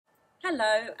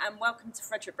Hello and welcome to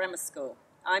Frederick Bremer School.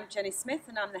 I'm Jenny Smith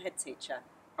and I'm the head teacher.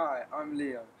 Hi, I'm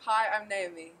Leo. Hi, I'm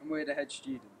Naomi. And we're the head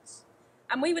students.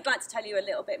 And we would like to tell you a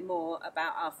little bit more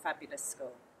about our fabulous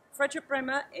school. Frederick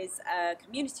Bremer is a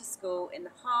community school in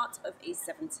the heart of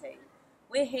E17.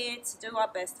 We're here to do our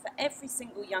best for every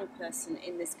single young person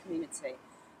in this community,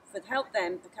 to help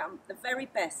them become the very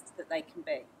best that they can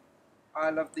be. I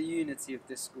love the unity of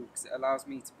this school because it allows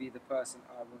me to be the person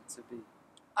I want to be.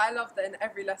 I love that in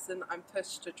every lesson I'm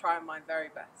pushed to try my very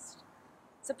best.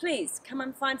 So please come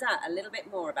and find out a little bit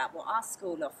more about what our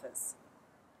school offers.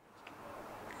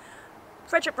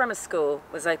 Frederick Bremer School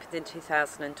was opened in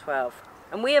 2012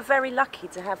 and we are very lucky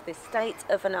to have this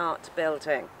state-of-the-art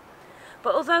building.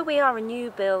 But although we are a new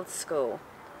build school,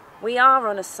 we are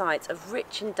on a site of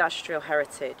rich industrial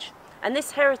heritage, and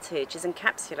this heritage is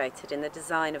encapsulated in the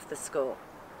design of the school.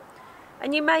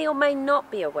 And you may or may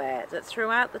not be aware that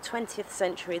throughout the 20th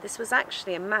century this was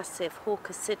actually a massive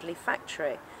Hawker Siddeley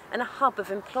factory and a hub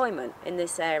of employment in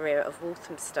this area of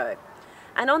Walthamstow.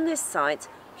 And on this site,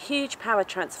 huge power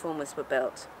transformers were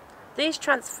built. These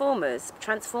transformers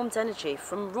transformed energy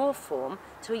from raw form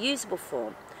to a usable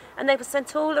form, and they were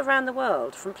sent all around the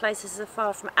world from places as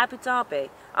far from Abu Dhabi,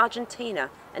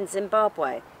 Argentina and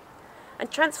Zimbabwe. And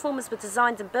transformers were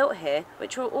designed and built here,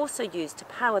 which were also used to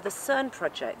power the CERN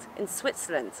project in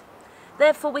Switzerland.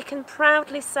 Therefore, we can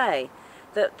proudly say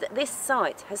that this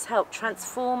site has helped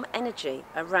transform energy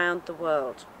around the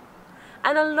world.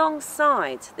 And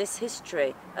alongside this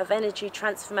history of energy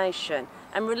transformation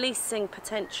and releasing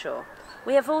potential,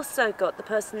 we have also got the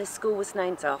person this school was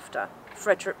named after,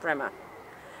 Frederick Bremer.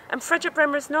 And Frederick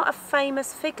Bremer is not a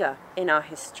famous figure in our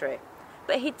history,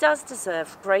 but he does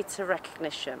deserve greater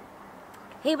recognition.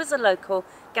 He was a local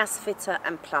gas fitter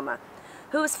and plumber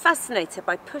who was fascinated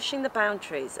by pushing the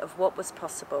boundaries of what was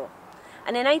possible.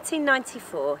 And in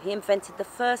 1894 he invented the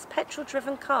first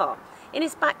petrol-driven car in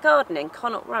his back garden in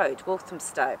Connaught Road,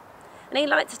 Walthamstow. And he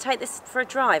liked to take this for a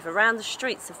drive around the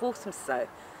streets of Walthamstow,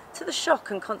 to the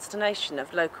shock and consternation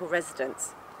of local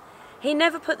residents. He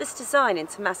never put this design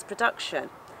into mass production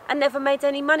and never made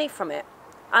any money from it,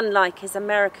 unlike his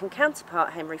American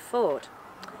counterpart Henry Ford.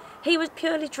 He was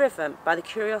purely driven by the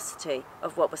curiosity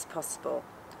of what was possible.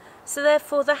 So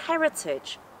therefore the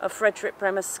heritage of Frederick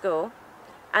Bremer School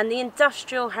and the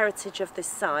industrial heritage of this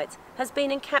site has been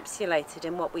encapsulated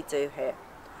in what we do here,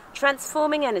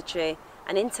 transforming energy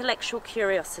and intellectual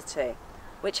curiosity,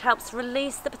 which helps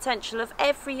release the potential of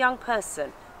every young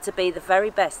person to be the very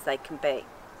best they can be.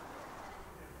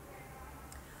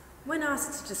 When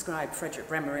asked to describe Frederick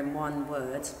Bremer in one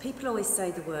word, people always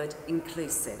say the word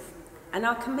inclusive. And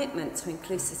our commitment to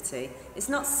inclusivity is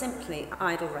not simply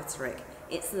idle rhetoric,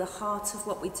 it's the heart of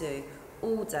what we do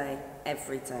all day,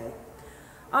 every day.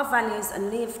 Our values are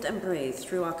lived and breathed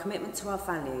through our commitment to our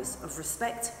values of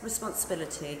respect,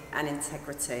 responsibility and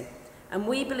integrity. And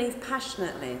we believe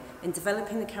passionately in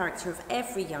developing the character of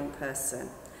every young person.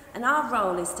 And our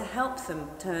role is to help them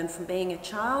turn from being a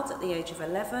child at the age of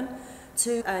 11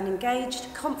 to an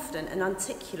engaged, confident and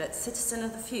articulate citizen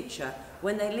of the future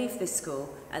when they leave this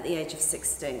school at the age of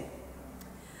 16.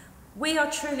 We are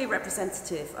truly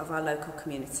representative of our local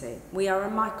community. We are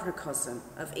a microcosm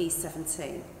of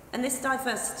E17, and this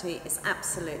diversity is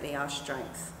absolutely our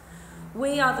strength.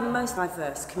 We are the most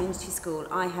diverse community school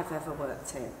I have ever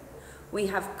worked in. We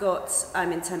have got,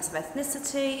 in terms of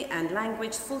ethnicity and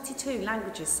language, 42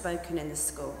 languages spoken in the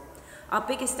school. Our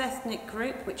biggest ethnic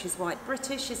group, which is white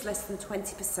British, is less than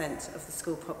 20% of the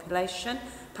school population.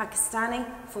 Pakistani,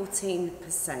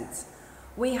 14%.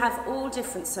 We have all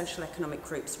different social economic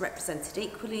groups represented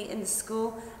equally in the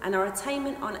school, and our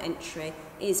attainment on entry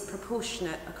is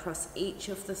proportionate across each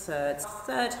of the thirds,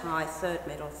 third high, third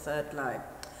middle, third low.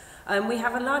 We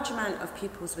have a large amount of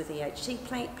pupils with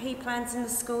EHCP plans in the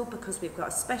school because we've got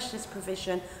a specialist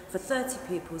provision for 30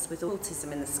 pupils with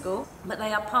autism in the school, but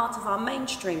they are part of our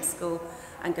mainstream school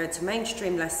and go to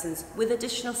mainstream lessons with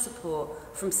additional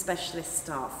support from specialist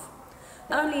staff.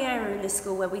 The only area in this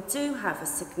school where we do have a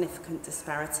significant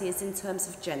disparity is in terms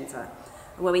of gender,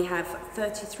 where we have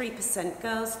 33%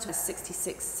 girls to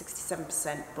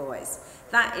 66-67% boys.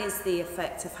 That is the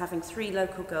effect of having 3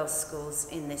 local girls' schools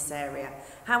in this area.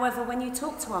 However, when you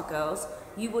talk to our girls,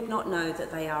 you would not know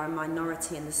that they are a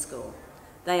minority in the school.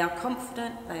 They are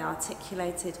confident, they are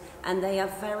articulated, and they are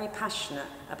very passionate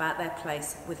about their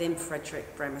place within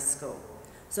Frederick Bremer School.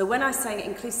 So when I say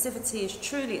inclusivity is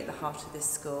truly at the heart of this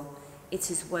school, it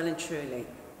is well and truly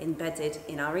embedded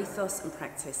in our ethos and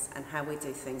practice and how we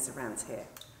do things around here.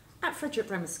 At Frederick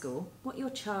Bremer School, what your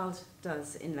child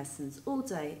does in lessons all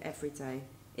day, every day,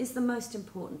 is the most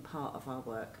important part of our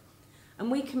work. And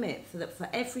we commit that for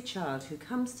every child who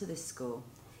comes to this school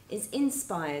is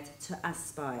inspired to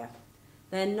aspire.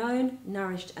 They're known,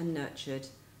 nourished and nurtured,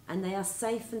 and they are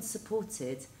safe and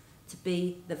supported to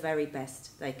be the very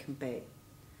best they can be.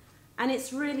 And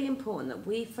it's really important that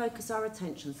we focus our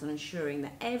attentions on ensuring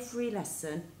that every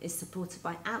lesson is supported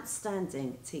by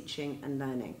outstanding teaching and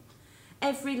learning.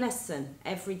 Every lesson,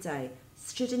 every day,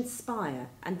 should inspire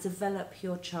and develop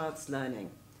your child's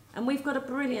learning. And we've got a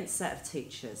brilliant set of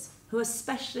teachers who are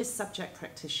specialist subject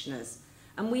practitioners,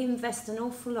 and we invest an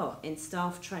awful lot in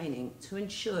staff training to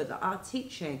ensure that our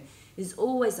teaching is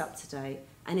always up to date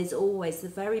and is always the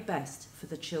very best for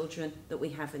the children that we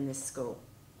have in this school.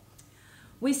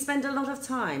 We spend a lot of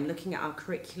time looking at our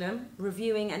curriculum,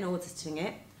 reviewing and auditing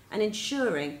it, and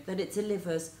ensuring that it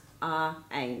delivers our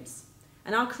aims.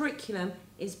 And our curriculum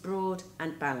is broad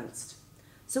and balanced.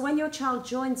 So when your child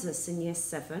joins us in Year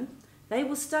 7, they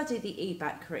will study the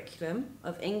EBAC curriculum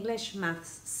of English,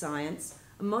 Maths, Science,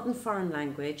 a modern foreign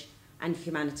language and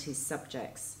humanities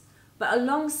subjects. But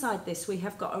alongside this, we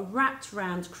have got a wrapped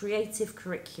round creative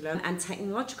curriculum and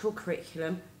technological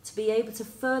curriculum to be able to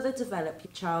further develop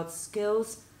your child's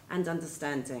skills and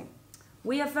understanding.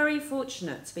 We are very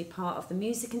fortunate to be part of the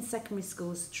Music in Secondary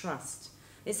Schools Trust.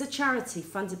 It's a charity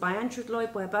funded by Andrew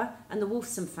Lloyd Webber and the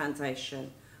Wolfson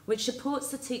Foundation, which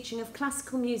supports the teaching of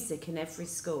classical music in every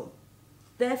school.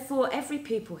 Therefore, every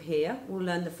pupil here will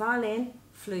learn the violin,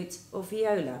 flute or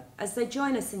viola as they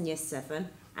join us in Year 7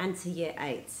 and to Year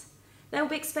 8. They will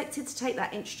be expected to take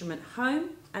that instrument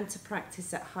home and to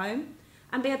practice at home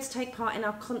and be able to take part in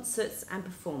our concerts and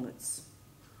performance.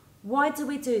 Why do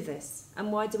we do this,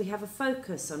 and why do we have a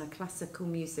focus on a classical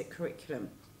music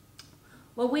curriculum?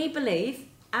 Well, we believe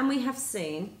and we have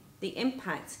seen the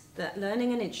impact that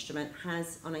learning an instrument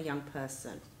has on a young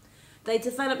person. They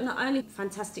develop not only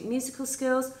fantastic musical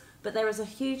skills, but there is a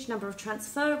huge number of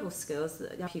transferable skills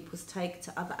that our pupils take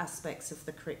to other aspects of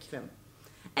the curriculum.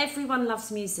 Everyone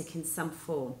loves music in some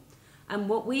form, and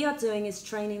what we are doing is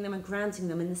training them and grounding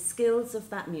them in the skills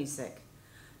of that music,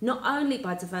 not only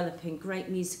by developing great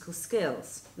musical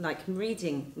skills, like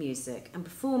reading music and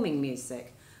performing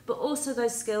music, but also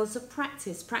those skills of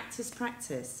practice,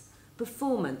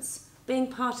 performance, being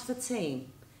part of a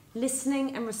team,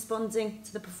 listening and responding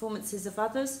to the performances of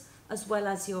others as well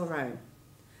as your own.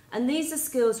 And these are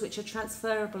skills which are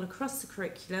transferable across the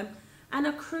curriculum and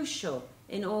are crucial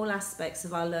in all aspects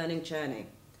of our learning journey.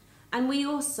 And we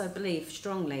also believe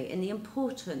strongly in the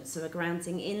importance of a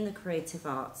grounding in the creative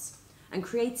arts. And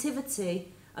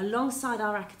creativity, alongside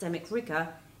our academic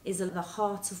rigour, is at the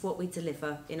heart of what we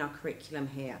deliver in our curriculum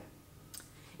here.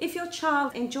 If your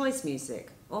child enjoys music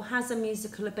or has a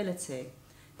musical ability,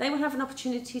 they will have an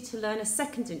opportunity to learn a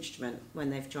second instrument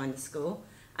when they've joined the school,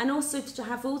 and also to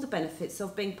have all the benefits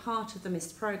of being part of the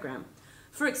MIST programme.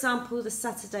 For example, the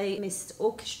Saturday MIST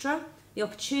Orchestra, the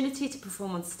opportunity to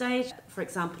perform on stage, for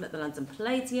example at the London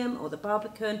Palladium or the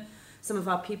Barbican. Some of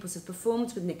our pupils have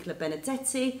performed with Nicola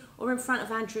Benedetti or in front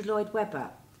of Andrew Lloyd Webber.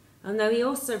 And though we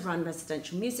also run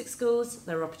residential music schools,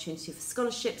 there are opportunities for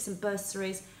scholarships and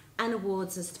bursaries and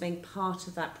awards as to being part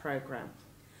of that programme.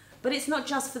 But it's not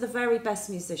just for the very best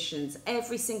musicians.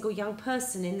 Every single young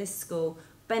person in this school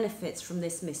benefits from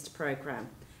this MIST programme.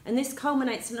 And this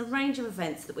culminates in a range of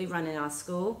events that we run in our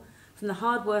school, from the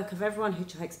hard work of everyone who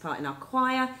takes part in our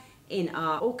choir, in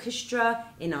our orchestra,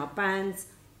 in our bands,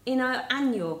 in our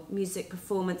annual music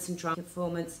performance and drama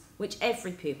performance, which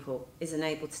every pupil is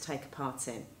enabled to take a part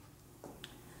in.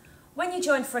 When you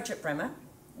join Frederick Bremer,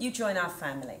 you join our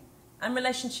family, and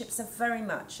relationships are very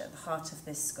much at the heart of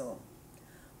this school.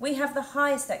 We have the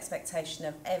highest expectation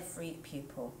of every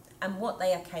pupil and what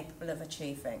they are capable of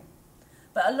achieving.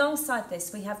 But alongside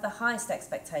this, we have the highest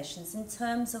expectations in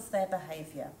terms of their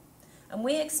behaviour. And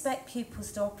we expect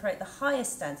pupils to operate the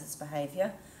highest standards of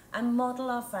behaviour and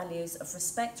model our values of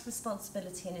respect,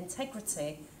 responsibility and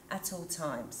integrity at all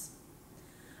times.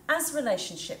 As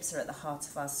relationships are at the heart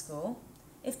of our school,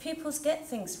 if pupils get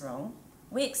things wrong,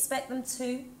 we expect them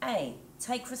to A,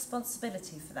 take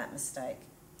responsibility for that mistake,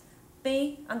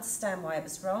 B, understand why it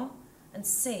was wrong, and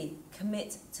C,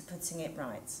 commit to putting it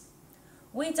right.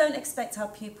 We don't expect our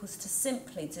pupils to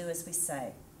simply do as we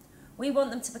say. We want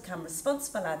them to become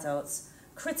responsible adults,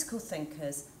 critical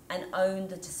thinkers, and own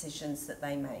the decisions that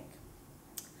they make.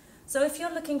 So if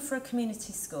you're looking for a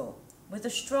community school with a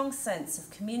strong sense of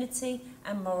community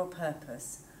and moral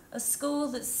purpose, a school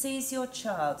that sees your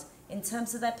child in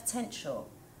terms of their potential,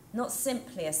 not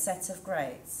simply a set of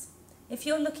grades. If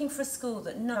you're looking for a school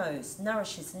that knows,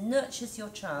 nourishes and nurtures your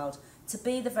child to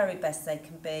be the very best they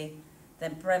can be,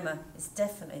 then Bremer is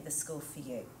definitely the school for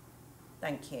you.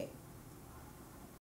 Thank you.